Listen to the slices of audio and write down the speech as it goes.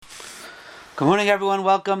Good morning, everyone.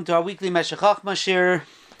 Welcome to our weekly Meshech Chochma shir.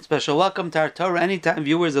 Special welcome to our Torah Anytime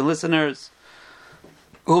viewers and listeners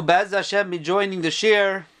who Bez Hashem be joining the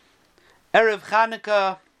shir. Erev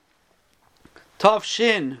Chanuka, Tov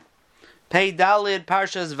Shin, Pei Dalid,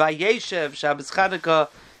 Parshas Vayeishev. Shabbos Chanuka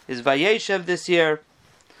is Vayeishev this year.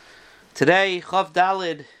 Today, Chof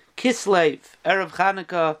Dalid, Kislev, Erev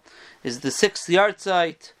Chanuka is the 6th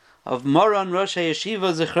yahrzeit of Moron Rosh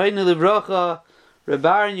Yeshiva Zechreinu Livrocha, Reb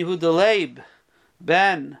Aaron Yehuda Leib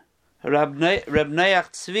ben Reb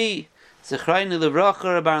Noach Tzvi Zechreinu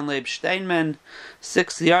Livrocha, Reb Aaron Leib Steinman,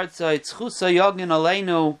 6th yahrzeit Chusa Yogin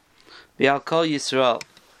Aleinu V'al Kol Yisrael.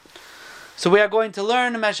 So we are going to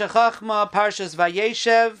learn Meshech Chochma Parshas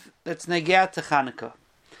Vayeishev that's Negeat to Chanuka,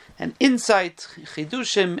 an insight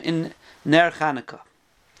Chidushim in Ner Chanuka.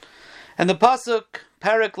 And the pasuk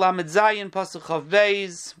Perek Lamed Zayin pasuk Chav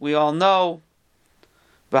Beis we all know.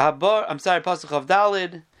 Pasuk of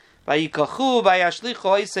Dalid. Vayikachu vayashlichu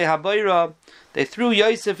oisei habayra. They threw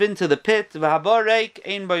Yosef into the pit. V'habarek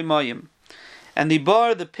ein boi moyim. And the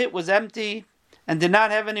pit was empty and did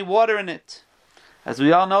not have any water in it. As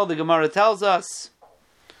we all know, the Gemara tells us,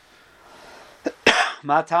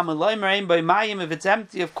 Ma tamid loimer ein boi mayim. If it's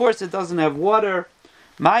empty, of course it doesn't have water.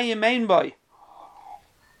 Mayim ein boi.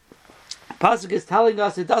 Pasuk is telling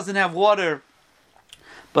us it doesn't have water.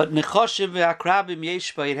 But nechoshev ve'akrabim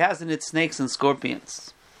yeshba, it has in it snakes and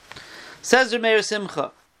scorpions. Says Rameir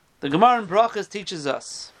Simcha, the Gemara in Brachas teaches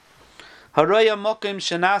us, Haroya mokim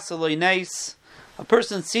shenasa lo nes, a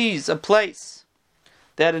person sees a place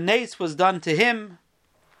that a nes was done to him,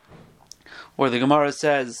 or the Gemara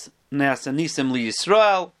says, Nasa nisim li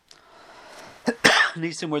Yisrael,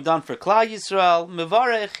 nisim were done for Klal Yisrael,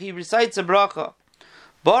 mevarech, he recites a bracha,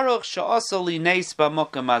 Baruch sha'asa li nes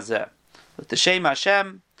ba'mokim hazeh. With the Shem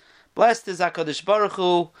Hashem, blessed is HaKadosh Baruch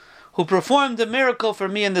Hu, who performed a miracle for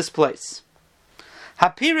me in this place.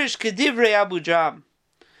 Hapirish kedivrei Abu Dram.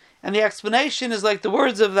 And the explanation is like the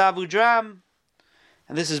words of the Abu Dram,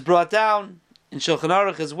 and this is brought down in Shulchan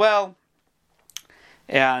Aruch as well.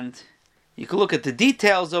 And you can look at the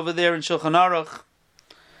details over there in Shulchan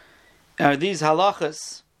Aruch. These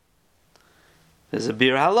halachas. There's a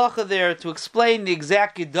bir halacha there to explain the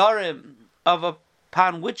exact gedarim of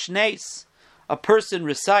upon which nes a person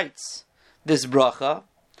recites this bracha,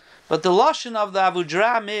 but the lashon of the Abu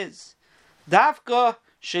Dram is Davka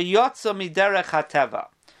sheyotza miderech hateva.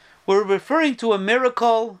 We're referring to a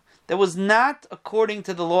miracle that was not according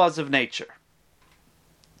to the laws of nature.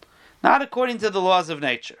 Not according to the laws of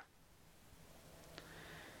nature.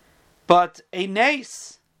 But a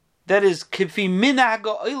nes that is kifi minhag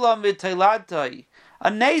ha'olam v'teiladtai, a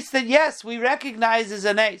nes that yes, we recognize is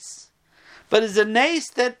a nes, but is a nes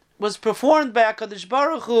that was performed by HaKadosh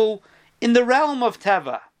Baruch Hu in the realm of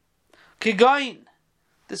Teva. Kigoin.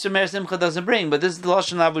 This Rameir Simcha doesn't bring, but this is the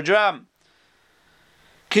Lashon Abu Dram.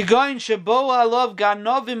 Kigoin shebo alav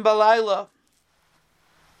ganovim balayla.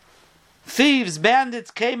 Thieves,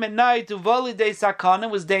 bandits came at night to volidei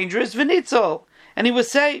sakana, was dangerous, v'nitzol, and he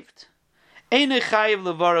was saved. Ein chayiv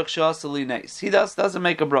levarach she'asa li nes. He doesn't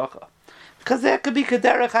make a bracha. Because that could be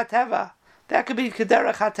kederach hateva. That could be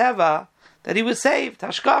kederach hateva, that he was saved.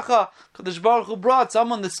 Hashkacha, Kadosh Baruch Hu brought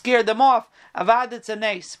someone that scared them off. Avad, it's a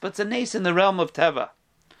nes, but it's a nes in the realm of Teva.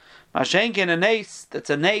 Mashenkin, a nes, that's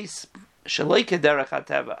a nes, shaloi kederach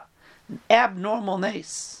hateva, an abnormal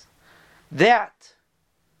nes. That,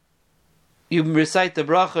 you recite the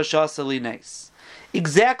bracha shasa li nes.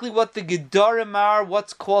 Exactly what the gedarim are,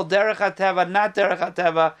 what's called derech hateva, not derech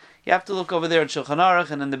hateva, you have to look over there in Shulchan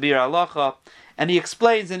Aruch and in the Bir Halacha, and he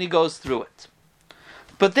explains and he goes through it.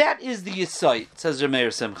 But that is the Yisayt, says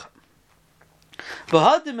Rameir Simcha.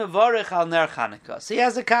 V'hadim mevarech al ner Chanuka. So he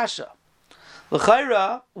has a kasha.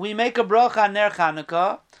 L'chayra, we make a bracha on ner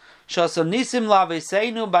Chanuka, shasa nisim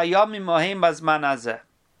laveseinu bayamim mohem bazman hazeh.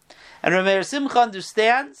 And Rameir Simcha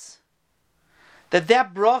understands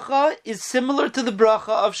that bracha is similar to the bracha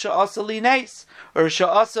of sha'asa li nes, or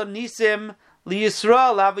sha'asa nisim li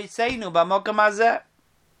Yisrael laveseinu b'mokem hazeh.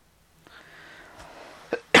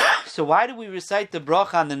 So why do we recite the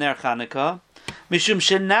bracha on the Ner Chanuka? Mishum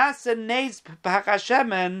shenasa nes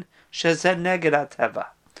pach-hashemen shezeh neged hateva.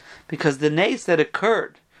 Because the nes that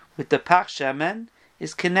occurred with the pach shemen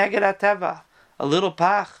is keneged hateva. A little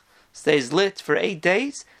pach stays lit for 8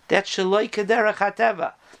 days. That's shaloi kederach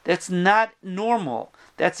hateva. That's not normal.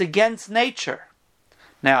 That's against nature.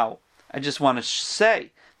 Now, I just want to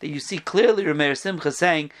say that you see clearly Rameir Simcha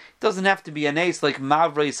saying it doesn't have to be an ace like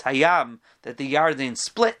Mavreis Hayam, that the Yarden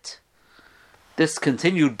split. This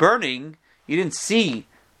continued burning, you didn't see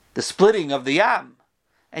the splitting of the Yam.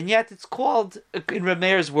 And yet it's called, in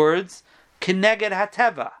Rameir's words, Keneged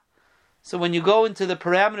Hateva. So when you go into the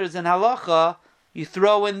parameters in halacha, you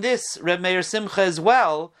throw in this Reb Meir Simcha as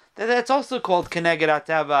well, that's also called Keneged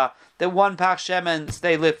Atava, that one Pach Shemen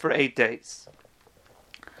stay lit for 8 days.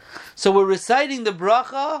 So we're reciting the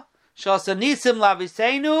bracha, Shasa Nisim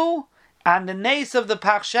Laviseinu, and the nace of the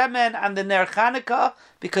Pach Shemen and the Ner Chanuka,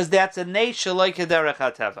 because that's a nace Shaloi Kederech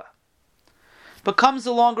Atava. But comes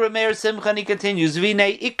along Reb Meir Simcha and he continues,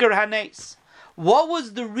 Vinei Iker HaNace. What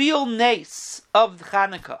was the real nace of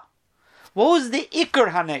Chanuka? What was the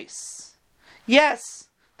Iker HaNace? Yes,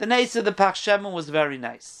 the nace of the Pach Shemen was very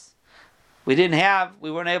nice. We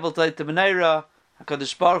weren't able to light the menorah.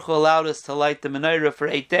 HaKadosh Baruch Hu allowed us to light the menorah for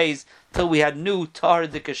 8 days till we had new Tahar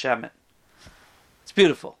Dika Shemen. It's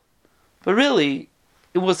beautiful. But really,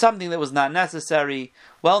 it was something that was not necessary,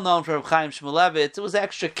 well known for Reb Chaim Shmulevitz. It was an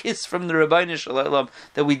extra kiss from the Rebbeinu Shalom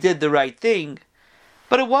that we did the right thing.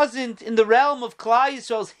 But it wasn't in the realm of Klal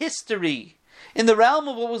Yisrael's history, in the realm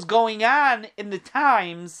of what was going on in the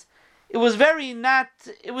times. It was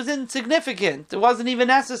insignificant. It wasn't even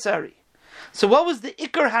necessary. So what was the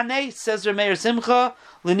Iker Hanei, says Reb Meir Simcha,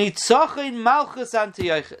 L'nitzachin Malchus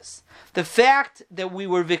Antiochus. The fact that we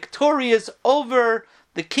were victorious over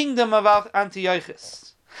the kingdom of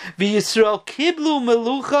Antiochus. V'Yisrael kiblu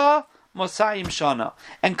melucha Mosayim Shana.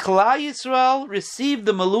 And Klal Yisrael received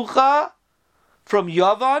the melucha from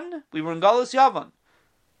Yavan. We were in Galus Yavan.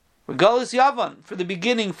 We're Galus Yavan for the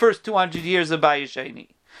beginning, first 200 years of Vayeishev.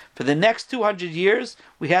 For the next 200 years,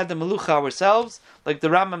 we had the melucha ourselves, like the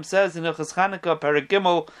Rambam says in Ilchas Chanuka, Perek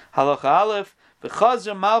Gimel, Halacha Aleph,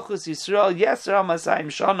 V'chazar Malchus Yisrael Yeser Al Masayim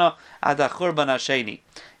Shana Ad HaChurban HaSheni.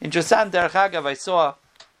 Interesting, Derech Agav, I saw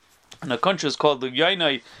in a country called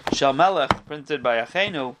L'Yoynai Shel Melech, printed by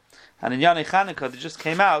Achenu, and in Yanei Chanuka, that just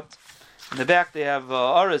came out. In the back they have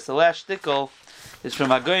Oris, the last shtickle is from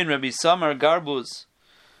Agoyin Rabbi Samar Garbuz,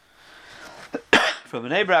 from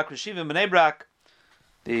Bnei Brak, Reshiva Bnei Brak,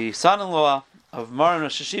 the son-in-law of Moran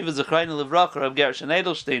Rosh Hashiva Zechreinu Livracha of Gershon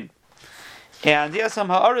Edelstein. And he has some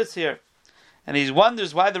ha'aris here. And he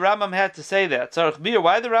wonders why the Rambam had to say that. Tzarech Bir,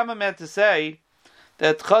 why the Rambam had to say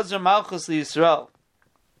that Chazar Malchus Yisrael.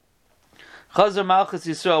 Chazar Malchus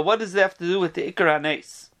Yisrael, what does that have to do with the Iker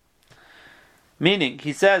HaNes? Meaning,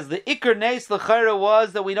 he says, the Iker Nes L'chaira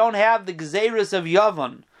was that we don't have the Gzeirus of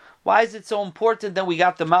Yavan. Why is it so important that we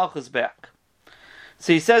got the Malchus back?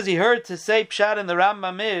 So he says he heard to say Pshat in the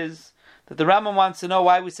Rambam is that the Rambam wants to know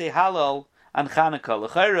why we say Halal on Chanuka.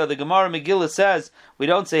 L'chaira, the Gemara Megillah says we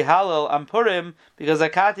don't say Halal on Purim because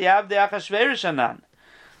Akati Avdei Achashverosh Anan.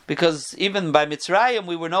 Because even by Mitzrayim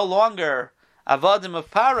we were no longer Avadim of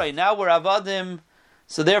Parai. Now we're Avadim,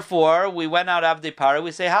 so therefore we went out Avdei Parai.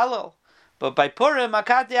 We say Halal. But by Purim,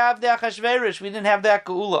 Akati Avdei Achashverosh, we didn't have that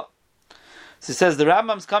Geula. So he says the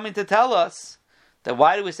Rambam's coming to tell us that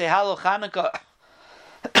why do we say Halal Chanuka?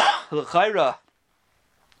 L'chaira,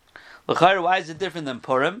 why is it different than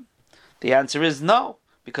Purim? The answer is no,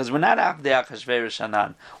 because we're not Avdei Achashverosh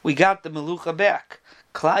Anan. We got the Melucha back.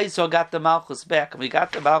 Klal Yisrael got the Malchus back, and we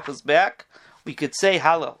got the Malchus back. We could say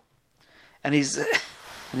Halal, and he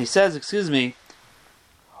says, excuse me.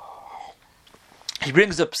 He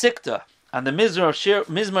brings a psikta on the Mizmar Shir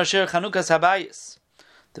Chanukas Habayis.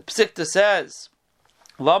 The psikta says,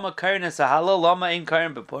 Lama Karin es Halal, Lama Ein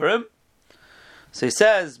Karin bePurim. So he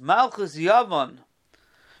says, Malchus Yavan,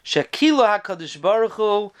 Shekilo HaKadosh Baruch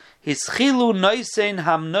Hu, Hischilu Noisein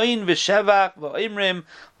Hamnoin V'Shevach V'Oimrim,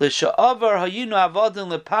 L'Sha'avar Hayinu Avodim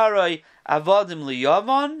L'Paroi, Avodim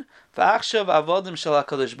L'Yavan, V'Achshav Avodim Shel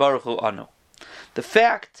HaKadosh Baruch Hu Anu. The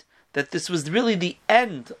fact that this was really the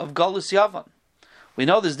end of Galus Yavan. We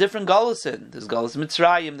know there's different Galusin. There's Galus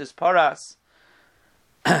Mitzrayim, there's Paras,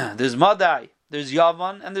 there's Madai, there's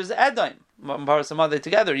Yavan, and there's Edom. Paras and Madai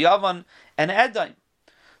together, Yavan and Edom.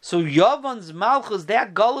 So Yavan's Malchus,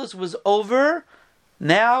 that Galus was over,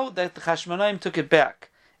 now that the Chashmonaim took it back.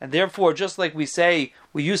 And therefore, just like we say,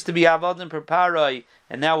 we used to be Avadim per Parai,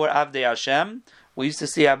 and now we're Avdei Hashem. We used to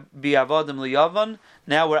be Avadim L'Yavan,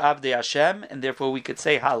 now we're Avdei Hashem, and therefore we could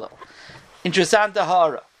say Halal. Interesting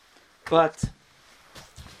Tahara. But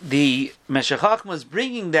the Meshech was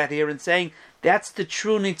bringing that here and saying, that's the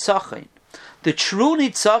true Nitzachin. The true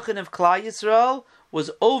Nitzachin of Klal Yisrael was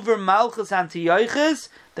over Malchus Antiochus,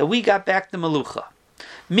 that we got back the Melucha.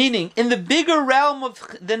 Meaning, in the bigger realm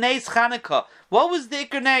of the Nes Chanuka, what was the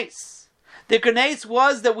Iker Nes? The Iker Nes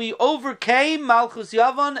was that we overcame Malchus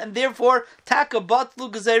Yavan, and therefore, Taka Batlu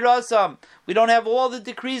Gezeirasam. We don't have all the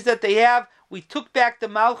decrees that they have. We took back the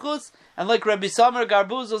Malchus, and like Rabbi Samar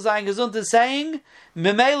Garbuz Zayin Gesund is saying,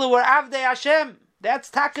 Memela, we're Avdei Hashem. That's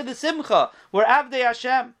Taka the Simcha. We're Avdei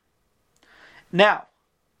Hashem. Now,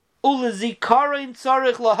 Ulazikarin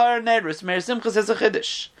Tzarich Lahar Nedrus, Meir Simcha says a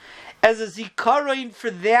Chiddush. as a zikaron for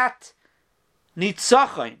that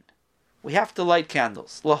nitzachon, we have to light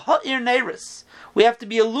candles. Laha'ir neiris. We have to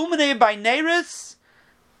be illuminated by neiris.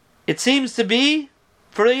 It seems to be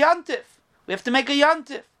for a yantif. We have to make a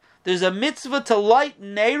yantif. There's a mitzvah to light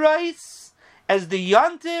neiris as the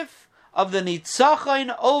yantif of the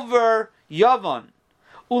nitzachon over Yavon.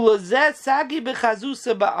 Ulazeh sagi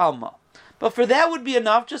bechazusa ba'alma. But for that would be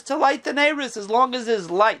enough just to light the neiris. As long as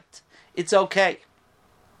there's light, it's okay.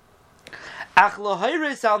 Ach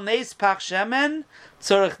lohayris al neis pach shemen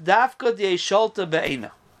tzorich davka di'esholta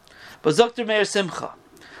be'ena. But Dr. Meir Simcha,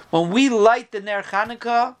 when we light the Ner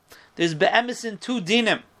Chanuka, there's be'emes in 2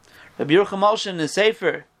 dinim. Rabbi Yerucham Moshe in the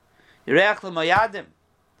Sefer, Yireach l'mayadim.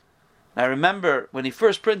 I remember when he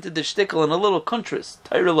first printed the shtickle in a little kuntras,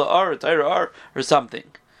 Taira la'ar, or something.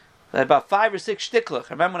 About 5 or 6 shticklich.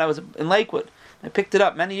 I remember when I was in Lakewood. I picked it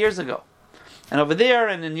up many years ago. And over there,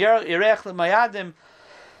 and in Yireach l'mayadim,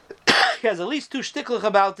 he has at least 2 shticklich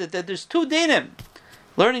about it, that there's 2 dinim.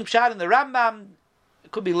 Learning Pshat in the Rambam,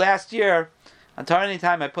 it could be last year, on Tarani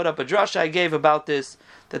time I put up a drasha I gave about this,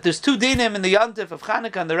 that there's 2 dinim in the Yontif of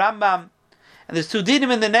Chanuka and the Rambam, and there's 2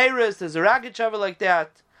 dinim in the Neiris, there's a Ragged Shavar like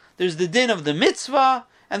that, there's the din of the mitzvah,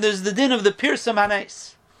 and there's the din of the Pirsam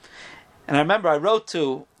Hanes. And I remember I wrote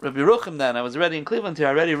to Rabbi Yerucham then, I was already in Cleveland here,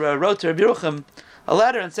 I already wrote to Rabbi Yerucham a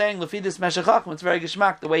letter and saying, Lefidus Meshech, it's very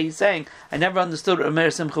geschmack, the way he's saying. I never understood what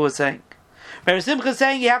Meir Simcha was saying. Meir Simcha is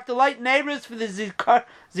saying you have to light neighbors for the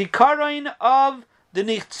zikaron of the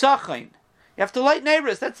nitzachon. You have to light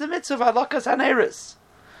neighbors. That's the mitzvah of halakas haneiros.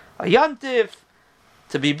 A yantif,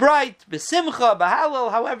 to be bright, besimcha,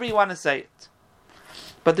 behalal, however you want to say it.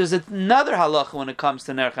 But there's another halacha when it comes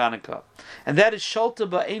to Ner Chanuka, and that is sholta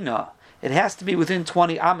ba'ena. It has to be within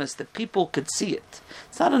 20 amas that people could see it.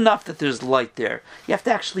 It's not enough that there's light there. You have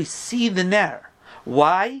to actually see the ner.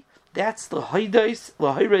 Why? That's the hoidos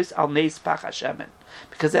al neis pach hashemen.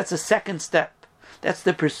 Because that's a second step. That's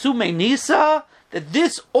the persume nisa, that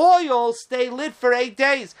this oil stay lit for 8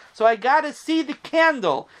 days. So I got to see the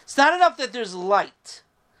candle. It's not enough that there's light.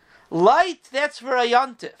 Light, that's for a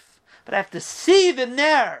yontif. But I have to see the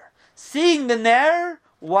ner. Seeing the ner,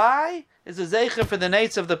 why? Is a zeicher for the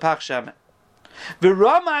nates of the Pach Shemen.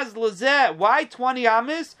 V'ramaz lezeh, why 20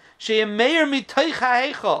 amis? She'emeir mitoich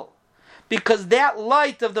ha'eichol. Because that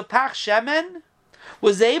light of the Pach Shemen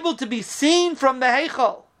was able to be seen from the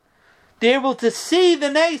heichol. They're able to see the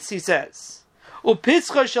nates, he says.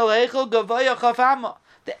 U'pischa shel heichol gavaya chafama.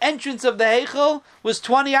 The entrance of the heichol was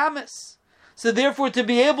 20 amis. So therefore, to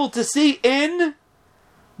be able to see in,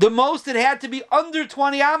 the most it had to be under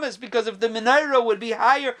 20 amas, because if the menorah would be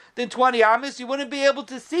higher than 20 amas, you wouldn't be able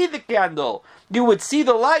to see the candle. You would see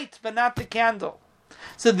the light, but not the candle.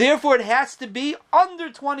 So therefore it has to be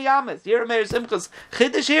under 20 amas. Here Meir Simcha's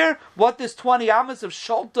chiddush here, what this 20 amas of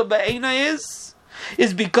Sholta Ba'ena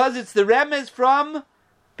is because it's the remez from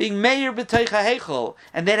being Meir B'Teich HaHeichel,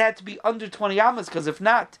 and that had to be under 20 amas, because if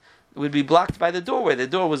not, it would be blocked by the doorway. The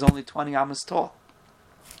door was only 20 amas tall.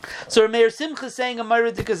 So Meir Simcha is saying a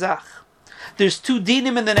Meir Dikazach. There's 2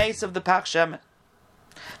 dinim in the nace of the Pach Shemen.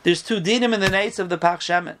 There's 2 dinim in the nace of the Pach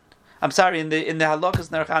Shemen. I'm sorry, in the halakas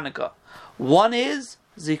Ner Chanuka. One is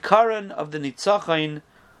zikaron of the nitzachon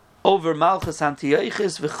over Malchus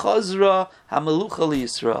Antiochus v'chazra hamelucha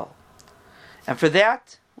liyisrael. And for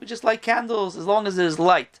that, we just light candles. As long as there's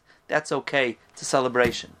light, that's okay. It's a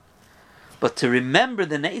celebration. But to remember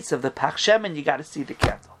the nace of the Pach Shemen, you got to see the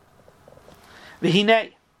candle.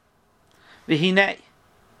 V'hinei. And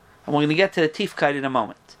we're going to get to the Tifkite in a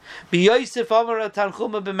moment. Vayeishev Amar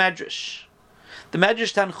Tanchuma b'Medrash. The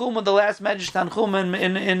Medrash Tanchuma, the last Medrash Tanchuma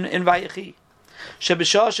in Vayechi.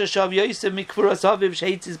 Shebeshah sheshav Vayeishev mikfuras aviv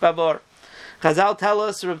sheitzis bavar. Chazal tell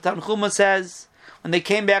us, Rav Tanchuma says, when they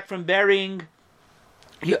came back from burying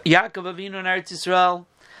Yaakov Avinu in Eretz Yisrael,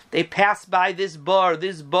 they passed by this bar,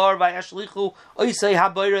 Vayashlichu Oisei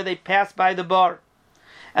HaBoira, they passed by the bar.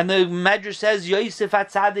 And the Medrash says, Yosef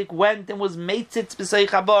HaTzadik went and was meitzitz b'sei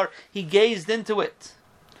chabar. He gazed into it.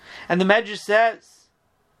 And the Medrash says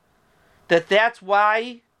that that's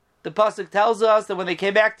why the Pasuk tells us that when they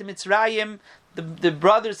came back to Mitzrayim, the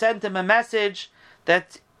brother sent him a message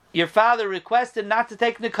that your father requested not to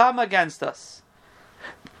take Nekama against us.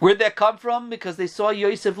 Where'd that come from? Because they saw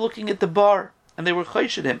Yosef looking at the bar and they were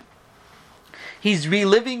choshed him. He's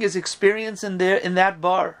reliving his experience in that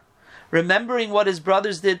bar. Remembering what his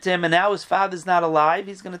brothers did to him, and now his father's not alive,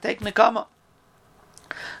 he's going to take Nekama.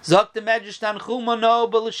 Zok the Medrash Tanchuma no,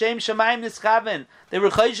 but l'shem shamayim nischaven. They were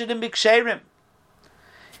choshed him b'ksherim.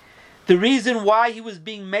 The reason why he was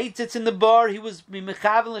being meitzitz in the bar, he was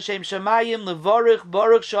mechaven l'shem shamayim levorich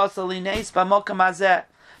baruch shasal lineis b'mokam hazeh.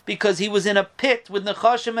 because he was in a pit with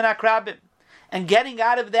Nechashim and Akrabim. And getting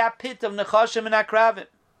out of that pit of Nechashim and Akrabim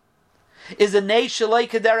is a Neis Shaloi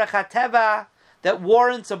Kederech HaTeva that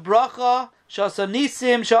warrants a bracha, Shasa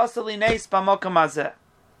Nisim, Shasa Lineis B'Mokom Hazeh.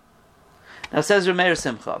 Now says Rameir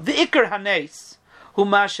Simcha, the Ikar HaNeis, Hu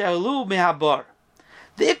Masha'elu Mihabar.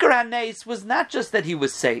 The Ikar HaNeis was not just that he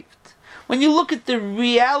was saved. When you look at the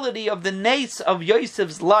reality of the Neis of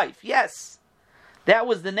Yosef's life, yes, that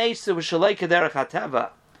was the Neis of Shaloi Kederech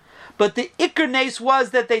HaTeva. But the Ikar Neis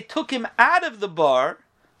was that they took him out of the bar,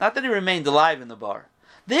 not that he remained alive in the bar.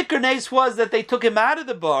 The Ikar Neis was that they took him out of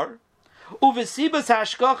the bar, Uvesibas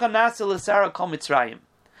hashkocha nasa l'sara kol Mitzrayim.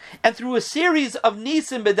 And through a series of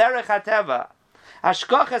nisim b'derech hateva,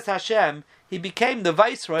 hashkochas Hashem, he became the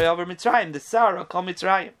viceroy over Mitzrayim, the Sarah kol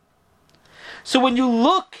Mitzrayim. So when you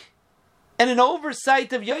look at an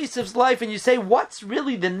oversight of Yosef's life and you say, what's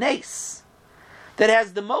really the nes that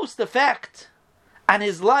has the most effect on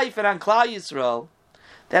his life and on Klal Yisrael,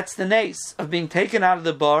 that's the nes of being taken out of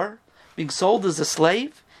the bar, being sold as a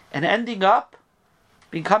slave, and ending up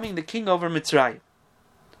becoming the king over Mitzrayim.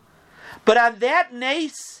 But on that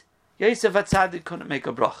nes, Yosef HaTzadik couldn't make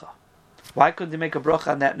a bracha. Why couldn't he make a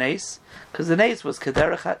bracha on that nes? Because the nes was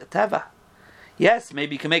Kederech HaTeva. Yes,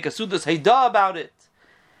 maybe he can make a Sudas Haidah about it.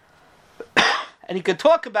 And he could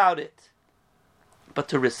talk about it. But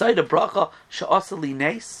to recite a bracha, Sha'asali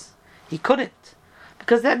nes, he couldn't.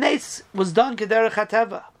 Because that nes was done Kederech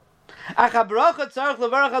HaTeva.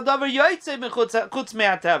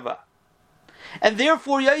 And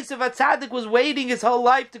therefore Yosef HaTzadik was waiting his whole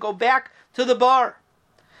life to go back to the bar.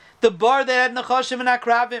 The bar that had Nechashim and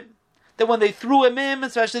Akrabim. That when they threw him in,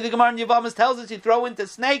 especially the Gemara in Yevamos tells us, you throw into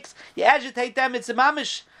snakes, you agitate them, it's a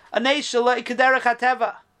mamish, a nes shaloi kederech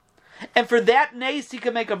hateva. And for that nes, he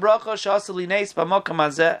can make a bracha, shasali nes, b'mokom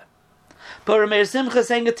hazeh. But Rameir Simcha is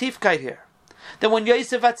saying a tifkait here. That when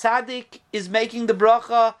Yosef HaTzadik is making the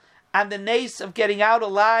bracha and the nes of getting out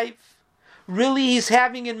alive, really he's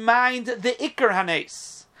having in mind the Ikar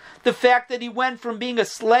HaNes. The fact that he went from being a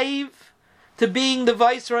slave to being the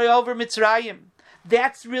viceroy over Mitzrayim.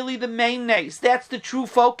 That's really the main nes. That's the true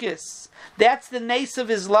focus. That's the nes of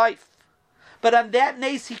his life. But on that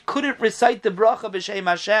nes, he couldn't recite the bracha b'shem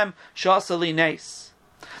Hashem shasali nes.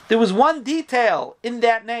 There was one detail in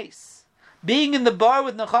that nes. Being in the bar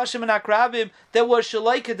with Nechashim and Akrabim, that was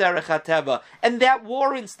Shaloi Kederech HaTeva, and that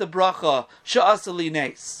warrants the bracha shasali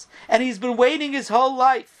nes. And he's been waiting his whole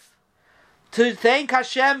life to thank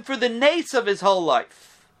Hashem for the nes of his whole life.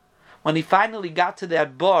 When he finally got to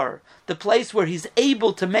that bar, the place where he's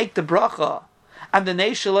able to make the bracha, and the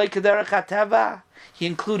nes shaloi kederech hateva, he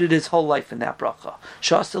included his whole life in that bracha.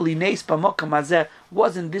 Shasali nes b'mokom hazeh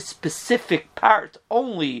wasn't this specific part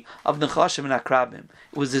only of Nechashim and Akrabim.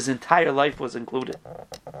 It was his entire life was included.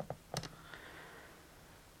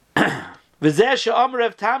 V'zeh she'amar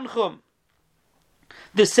Rav Tanchum.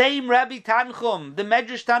 The same Rabbi Tanchum, the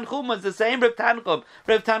Medrash Tanchuma is the same Rav Tanchum,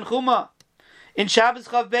 Rav Tanchuma. In Shabbos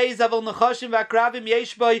Chav Beis, Avol Nechashim v'Akrabim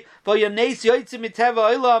yesh boi, v'yaneis yoytzim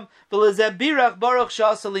miteva olam, v'lezeh birach baruch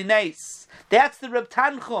shasali nes. That's the Reb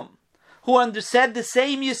Tanchum, who understood the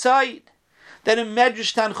same Yesod. That in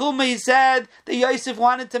Medrash Tanchuma he said that Yosef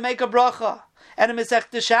wanted to make a bracha. And in Meshech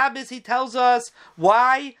Shabbos he tells us,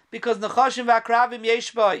 why? Because Nechashim v'Akrabim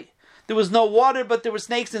yesh boi. There was no water, but there were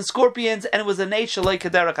snakes and scorpions, and it was a nes shaloi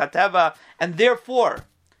kederech hateva, and therefore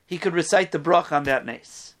he could recite the bracha on that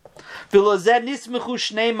nes. But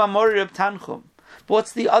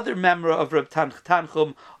what's the other member of Reb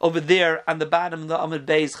Tanchum over there on the bottom of the Amud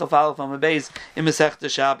Beis, Chafalef Amud Beis, in Masechta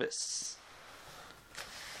Shabbos?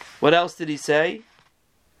 What else did he say?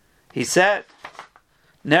 He said,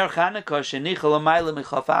 Ner Chanuka shenichal amayla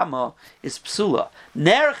michaf amma is psula.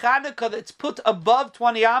 Ner Chanuka that's put above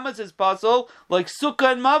 20 amas is puzzle, like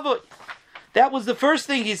sukkah and mavui. That was the first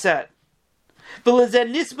thing he said. The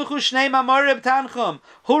same Rabbi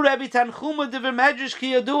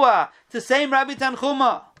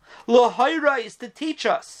Tanchuma. L'hoira is to teach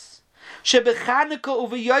us Chanukah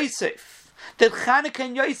over Yosef, that Chanukah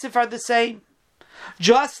and Yosef are the same.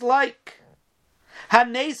 Just like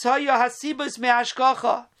Hanes Haya Hasibas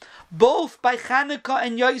Me'ashkacha, both by Chanukah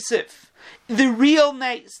and Yosef, the real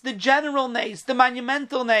nes, the general nes, the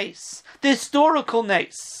monumental nes, the historical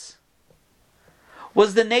nes,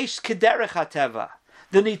 was the nes Kederech HaTeva,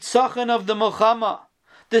 the Nitzachon of the Milchama,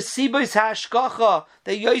 the Sibos HaShkacha,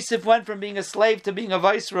 that Yosef went from being a slave to being a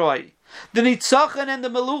viceroy, the Nitzachon and the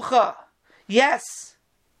Melucha, yes,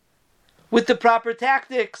 with the proper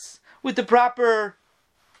tactics, with the proper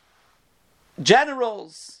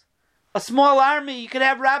generals, a small army, you could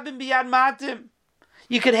have Rabim Biyad Matim,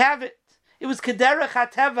 you could have it. It was Kederech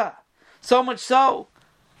HaTeva, so much so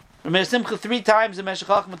Rameir Simcha 3 times in Meshech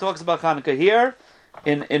Chochma talks about Chanuka. Here,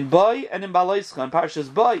 in Boy and in Baloischa, in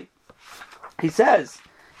Parshas Boy, he says,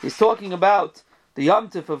 he's talking about the Yom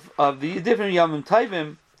Tov of the different Yom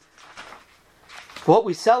Tovim. What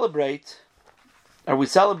we celebrate, are we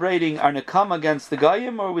celebrating our Nekam against the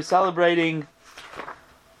Goyim, or are we celebrating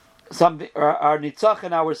something, our Nitzach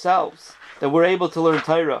in ourselves, that we're able to learn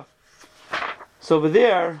Torah? So over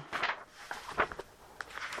there,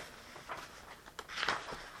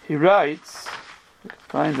 he writes,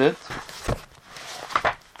 find it.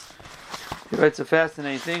 He writes a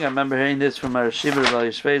fascinating thing. I remember hearing this from our Shiva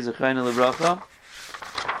Vayeishev, Zechayna Lebracha.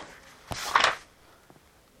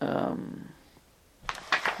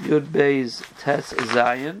 Yud Beis Tes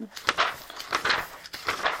Zayin.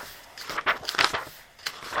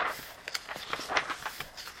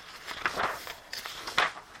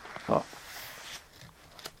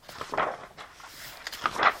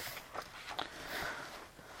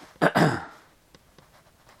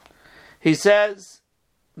 He says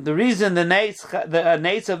the reason the nace of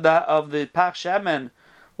the Pach Shemen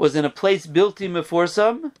was in a place built in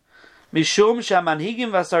Meforsam, Mishum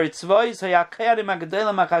Shamanhigim Vasaritzvois Hayakarim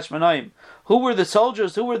Agadelim Achashmenoim. Who were the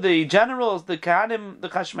soldiers? Who were the generals? The Kahanim, the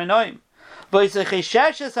Chashmenoim.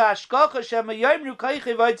 Voisechesheshes Hashkocha Shemayoim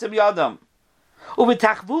Rukaychi Voitzem Yadam.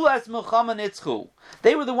 Uvitachvulas Milchama Nitzchu.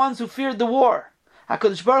 They were the ones who feared the war.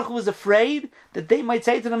 HaKadosh Baruch Hu was afraid that they might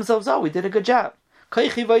say to themselves, "Oh, we did a good job."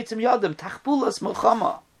 Kaychi Voitzem Yadam Tachbulas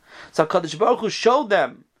Milchama. So HaKadosh Baruch Hu showed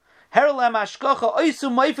them. Herlem Ashkocha Oisu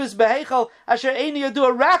Meifus Behechal Asher Eini Yadu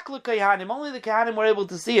Arak LeKahanim. Only the Kahanim were able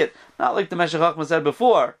to see it. Not like the Meshech Chochma said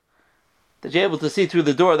before, that you're able to see through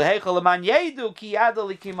the door. The Heichal Leman Yedu Ki Yada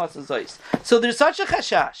Likimas Azois. So there's such a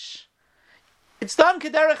chashash. It's done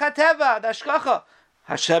Kederech HaTeva, the Ashkocha.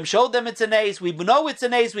 Hashem showed them it's an ace. We know it's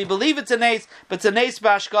an ace. We believe it's an ace, but it's an ace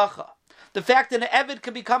b'Ashkocha. The fact that an Eved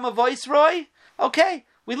can become a viceroy, okay.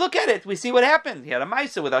 We look at it. We see what happened. He had a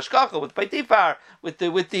Maisa with Ashkacha, with Paitifar, with the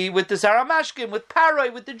Saramashkim, with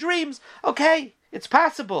Paroi, with the dreams. Okay, it's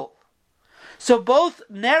possible. So both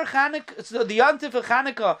Ner Chanukah, so the Yontif of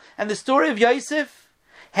Chanukah and the story of Vayeishev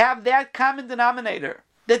have that common denominator,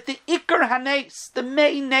 that the Iker Hanes, the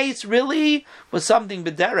main Nes, really was something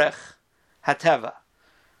b'derech Hateva.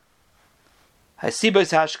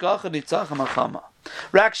 Hasibos Hashkacha Nitzach Malchama.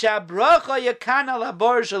 Raksha Bracha Yakana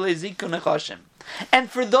Labor Shaleziku Nechashim. And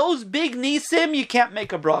for those big nisim, you can't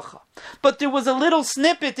make a bracha. But there was a little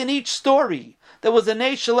snippet in each story. There was a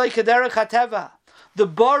Nei Shalei Kederech HaTeva, the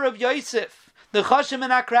bar of Yosef, the Chashim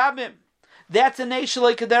and Akrabim. That's a Nei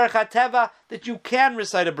Shalei Kederech HaTeva that you can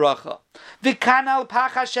recite a bracha. V'kanal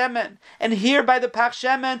Pach HaShemen. And here by the Pach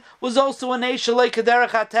Shemen was also a Nei Shalei Kederech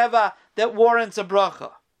HaTeva that warrants a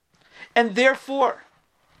bracha. And therefore,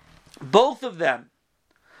 both of them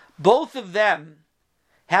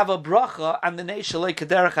have a bracha on the Nei Shalei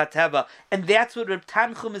Kederech HaTeva, and that's what Reb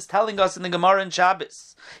Tanchum is telling us in the Gemara in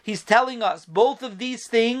Shabbos. He's telling us both of these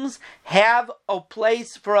things have a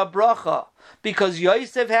place for a bracha, because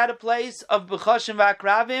Yosef had a place of B'choshim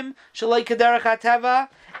v'Akravim Shalei Kederech HaTeva,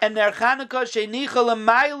 and Ner Chanukah Sheinicha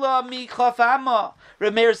L'mayla Michof Amma.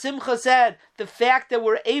 Rameir Simcha said the fact that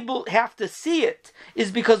we're have to see it is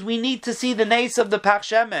because we need to see the nace of the Pach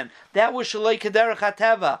Shemen. That was Shalei Kederech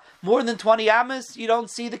HaTeva. More than 20 amas, you don't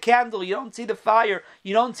see the candle, you don't see the fire,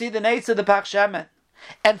 you don't see the nace of the Pach Shemen.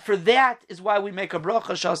 And for that is why we make a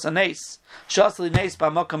bracha shas nes. Shas li nes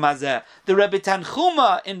b'makom hazeh. The Rebbe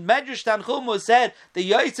Tanchuma in Medrash Tanchuma said that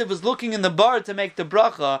Yosef was looking in the bar to make the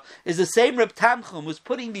bracha is the same Rebbe Tanchum who's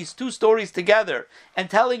putting these two stories together and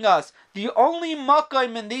telling us the only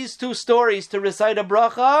makom in these two stories to recite a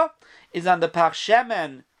bracha is on the Pach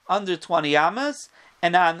Shemen under 20 amas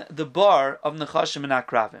and on the bar of Nechashim and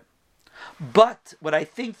Akravim. But what I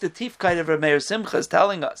think the Tifkeit of Rameir Simcha is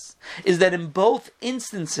telling us is that in both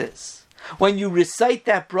instances, when you recite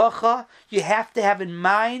that bracha, you have to have in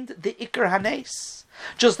mind the Iker Hanes.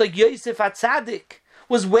 Just like Yosef HaTzadik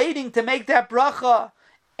was waiting to make that bracha,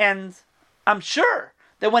 and I'm sure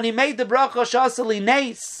that when he made the bracha Shasali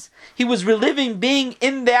Nes, he was reliving being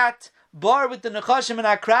in that bar with the Nechashim and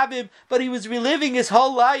Akrabim, but he was reliving his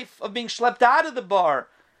whole life of being schlepped out of the bar,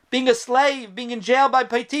 being a slave, being in jail by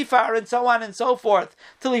Paitifar, and so on and so forth,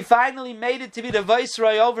 till he finally made it to be the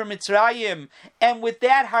viceroy over Mitzrayim. And with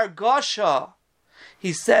that hargosha,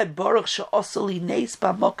 he said, Baruch she'osali nes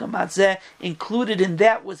b'makom hazeh, included in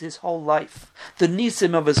that was his whole life, the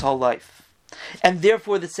nisim of his whole life. And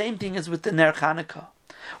therefore the same thing is with the Ner Chanukah.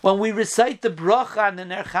 When we recite the bracha and the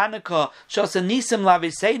Ner Chanukah, Shasa Nisim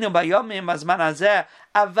Laviseinu Bayomim Azman Hazeh,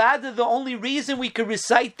 Avada, the only reason we could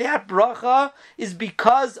recite that bracha is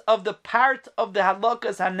because of the part of the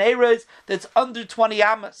halakas haneres that's under 20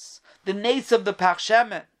 amas, the nace of the Pach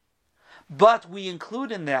Shemen. But we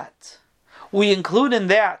include in that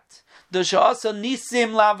the Shasa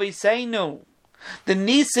Nisim Laviseinu, the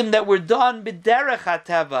nisim that were done b'derech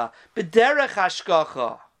hateva, b'derech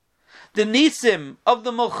hashgacha, the nisim of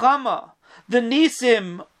the Milchama, the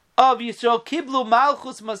nisim of Yisrael Kiblu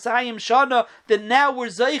Malchus Masayim Shana, that now we're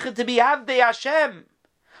zeicha to be Avdei Hashem.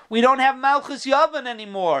 We don't have Malchus Yavan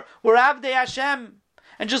anymore. We're Avdei Hashem.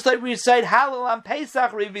 And just like we recite Hallel on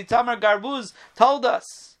Pesach, Rabbi Tamar Garbuz told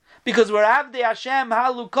us, because we're Avdei Hashem,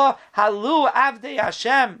 Haluka, Halu Avdei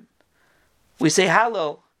Hashem. We say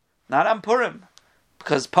Hallel, not on Purim,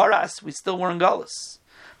 because Paras, we still were in Galus.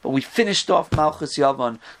 But we finished off Malchus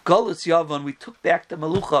Yavan. Galus Yavan, we took back the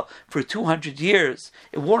Melucha for 200 years.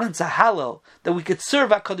 It warrants a Hallel that we could serve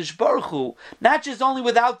HaKadosh Baruch Hu, not just only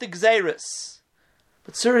without the Gzeiris,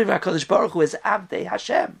 but serve HaKadosh Baruch Hu as Avdei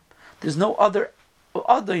Hashem. There's no other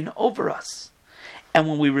over us. And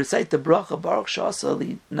when we recite the bracha Baruch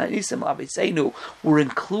Shasa Nisim Laviseinu, we're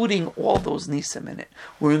including all those nisim in it.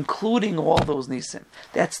 We're including all those nisim.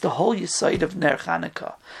 That's the whole yesod of Ner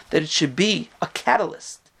Chanukah, that it should be a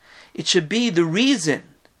catalyst. It should be the reason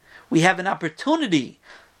we have an opportunity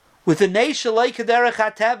with a Neisha like Derech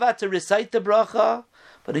HaTeva to recite the bracha,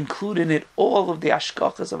 but include in it all of the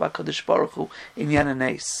ashkachas of HaKadosh Baruch Hu in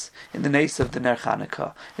Yananes, in the nace of the Ner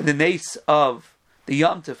Chanukah, in the nace of the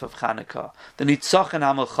Yom Tov of Chanukah, the Nitzachon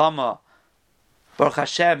HaMelchama, Baruch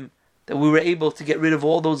Hashem, that we were able to get rid of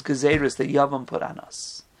all those gezeres that Yavam put on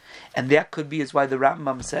us. And that could be is why the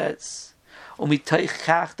Rambam says,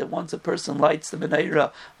 that once a person lights the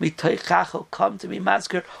menorah, will come to be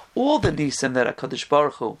masker all the nisim that HaKadosh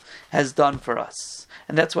Baruch Hu has done for us.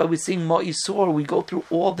 And that's why we sing Ma'isor, we go through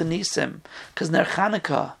all the nisim, because Ner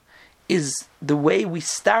Chanukah is the way we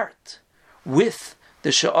start with the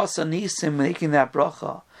Sha'asa Nisim, making that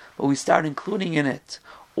bracha, but we start including in it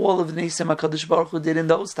all of the Nisim HaKadosh Baruch Hu did in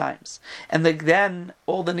those times. And then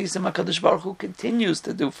all the Nisim HaKadosh Baruch Hu continues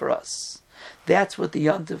to do for us. That's what the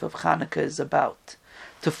Yontif of Chanukah is about.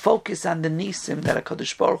 To focus on the Nisim that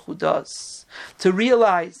HaKadosh Baruch Hu does. To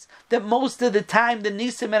realize that most of the time the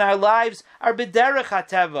Nisim in our lives are B'derech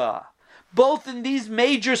HaTeva. Both in these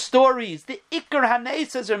major stories, the Ikar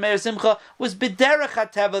Hanes, says Meir Simcha, was B'derech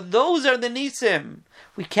HaTeva. Those are the Nisim.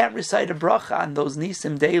 We can't recite a bracha on those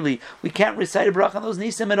Nisim daily. We can't recite a bracha on those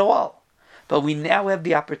Nisim at all. But we now have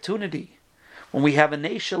the opportunity, when we have a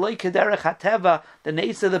Neisha Loi Kederech HaTeva, the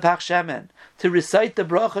Neis of the Pach Shemen, to recite the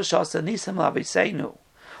bracha Shasa Nisim Laviseinu.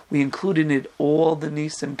 We include in it all the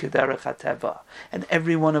Nisim Kederech HaTeva. And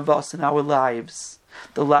every one of us in our lives,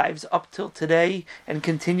 the lives up till today and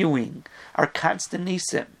continuing, are constant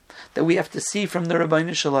Nisim that we have to see from the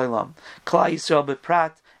Rabbeinu Shalom, Klal Yisrael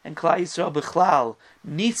B'Prat and Klal Yisrael B'Chlal.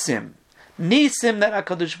 Nisim that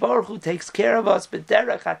HaKadosh Baruch Hu takes care of us,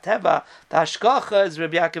 B'derech HaTeva, the Hashgacha, as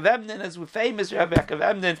Rabbi Yaakov Emden, as we're famous, Rabbi Yaakov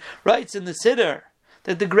Emden writes in the Siddur,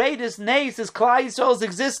 that the greatest nace is Klal Yisrael's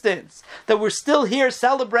existence, that we're still here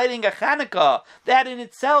celebrating a Chanukah. That in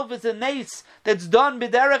itself is a nace that's done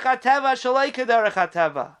B'derech HaTeva, Shalei K'derech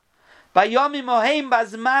HaTeva. Bayomim Oheim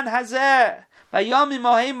Bazman Hazeh. Bayomim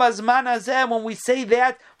Oheim Bazman Hazeh. When we say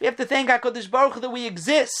that, we have to thank HaKadosh Baruch Hu that we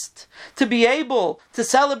exist, to be able to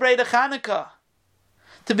celebrate a Chanukah,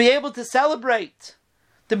 to be able to celebrate,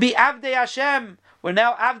 to be Avdei Hashem. We're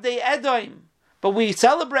now Avdei Edom. But we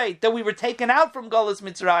celebrate that we were taken out from Galus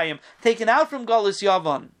Mitzrayim, taken out from Galus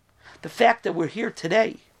Yavan. The fact that we're here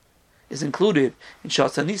today is included in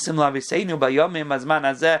Shasa Nisim Laviseinu Bayomim Azman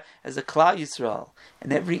Hazeh as a Klal Yisrael,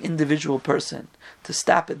 and every individual person to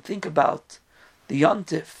stop and think about the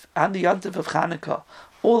Yontif and the Yontif of Chanukah,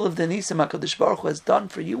 all of the Nisim HaKadosh Baruch Hu has done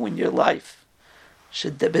for you in your life.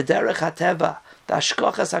 B'derech HaTeva, the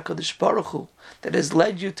Hashgachas HaKadosh Baruch Hu that has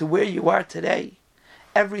led you to where you are today,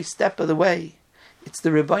 every step of the way. It's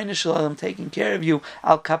the Rebbeinu Shalom taking care of you.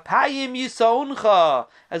 Al kapayim yisauncha,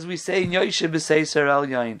 as we say in Yoshe b'Seiser El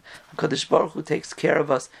Yain. HaKadosh Baruch Hu takes care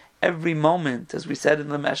of us every moment, as we said in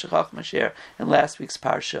the Meshech Chochma in last week's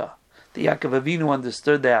Parsha. The Yaakov Avinu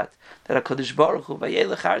understood that HaKadosh Baruch Hu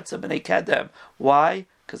vayelech artza b'nei kedem. Why?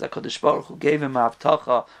 Because HaKadosh Baruch Hu gave him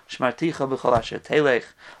avtacha shmarticha b'chol asher telech.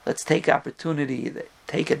 Let's take opportunity,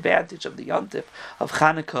 take advantage of the yontif of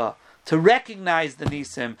Chanukah, to recognize the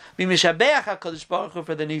Nisim, Mishabeach HaKadosh Baruch Hu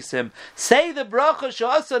for the Nisim. Say the bracha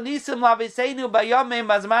Sha'asa Nisim Laviseinu Bayomim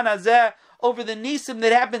Azman Hazeh over the Nisim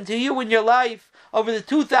that happened to you in your life, over the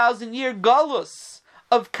 2,000-year Galus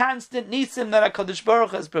of constant nisim that HaKadosh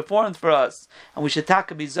Baruch has performed for us. And we should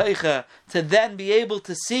taka be zoicha to then be able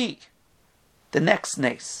to see the next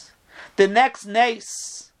nes. The next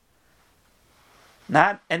nes.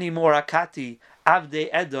 Not anymore akati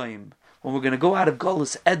avdei edoim. When we're going to go out of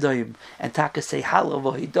Golus Edoim and taka say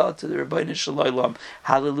Hallelujah to the Rebbeinu Shalom,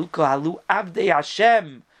 Hallelujah, Halu Abdei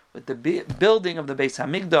Hashem, with the building of the Beis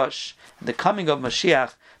Hamikdash and the coming of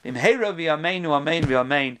Mashiach. Bimheira v'yameinu, amen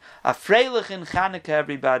v'yamein. A freilich in Chanuka,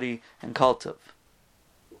 everybody, and Kol Tov.